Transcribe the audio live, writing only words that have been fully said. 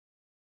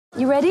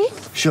You ready?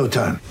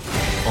 Showtime.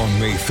 On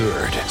May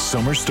 3rd,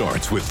 summer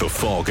starts with The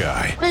Fall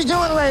Guy. Let's do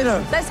it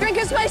later. Let's drink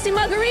a spicy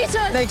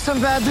margarita. Make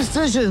some bad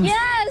decisions.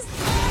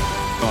 Yes.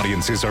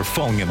 Audiences are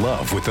falling in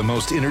love with the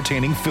most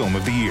entertaining film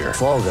of the year.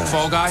 Fall Guy.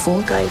 Fall Guy?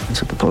 Fall guy.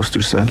 That's what the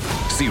poster said.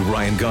 See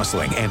Ryan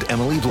Gosling and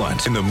Emily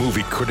Blunt in the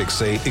movie critics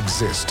say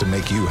exists to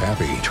make you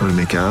happy. Trying to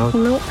make it out?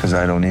 Nope. Because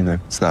I don't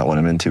either. It's not what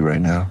I'm into right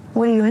now.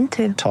 What are you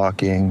into?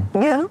 Talking.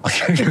 Yeah.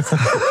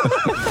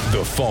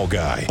 The Fall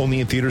Guy.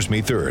 Only in theaters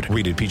May 3rd.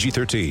 Rated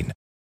PG-13.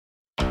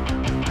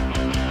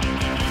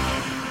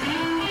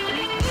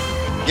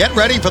 Get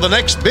ready for the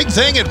next big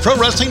thing in pro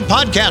wrestling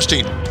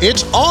podcasting.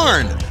 It's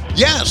Arn.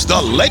 Yes, the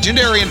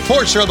legendary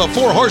enforcer of the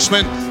Four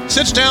Horsemen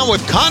sits down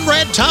with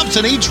Conrad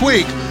Thompson each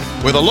week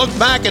with a look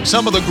back at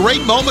some of the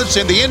great moments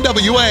in the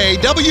NWA,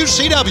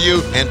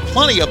 WCW, and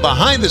plenty of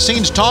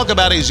behind-the-scenes talk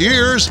about his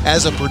years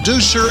as a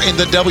producer in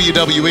the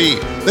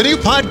WWE. The new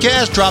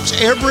podcast drops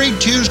every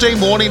Tuesday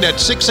morning at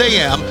 6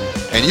 a.m.,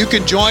 and you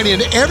can join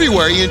in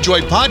everywhere you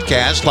enjoy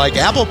podcasts like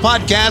Apple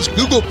Podcasts,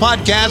 Google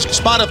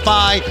Podcasts,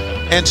 Spotify,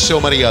 and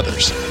so many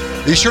others.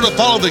 Be sure to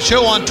follow the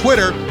show on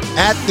Twitter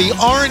at The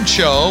Arn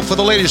Show for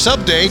the latest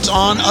updates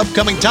on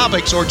upcoming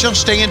topics, or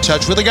just stay in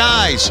touch with the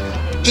guys.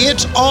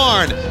 It's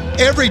Arn,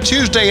 every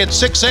Tuesday at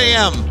 6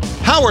 a.m.,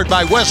 powered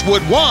by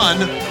Westwood One.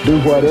 Do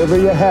whatever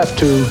you have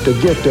to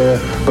get there,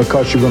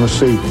 because you're going to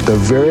see the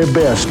very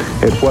best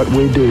at what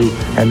we do,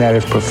 and that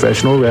is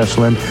professional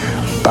wrestling.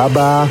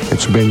 Bye-bye.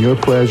 It's been your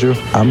pleasure.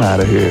 I'm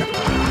out of here.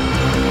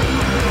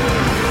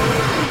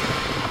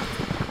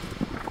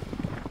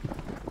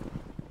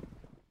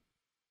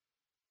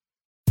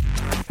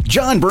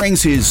 John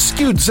brings his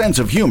skewed sense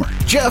of humor.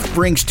 Jeff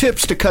brings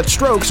tips to cut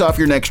strokes off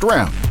your next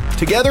round.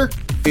 Together,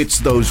 it's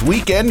those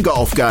weekend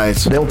golf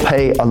guys. They'll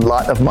pay a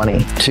lot of money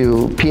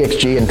to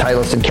PXG and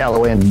Titleist and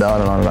Callaway and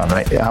on and on and on,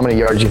 right? How many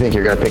yards do you think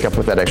you're going to pick up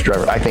with that extra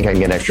driver? I think I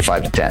can get an extra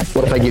 5 to 10.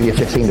 What if I give you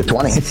 15 to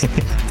 20?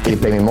 You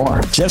pay me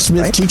more. Jeff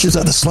Smith teaches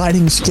on a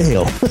sliding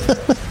scale.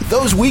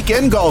 Those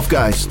Weekend Golf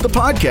Guys, the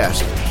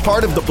podcast,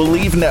 part of the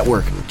Believe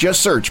Network.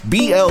 Just search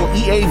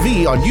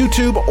BLEAV on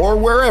YouTube or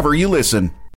wherever you listen.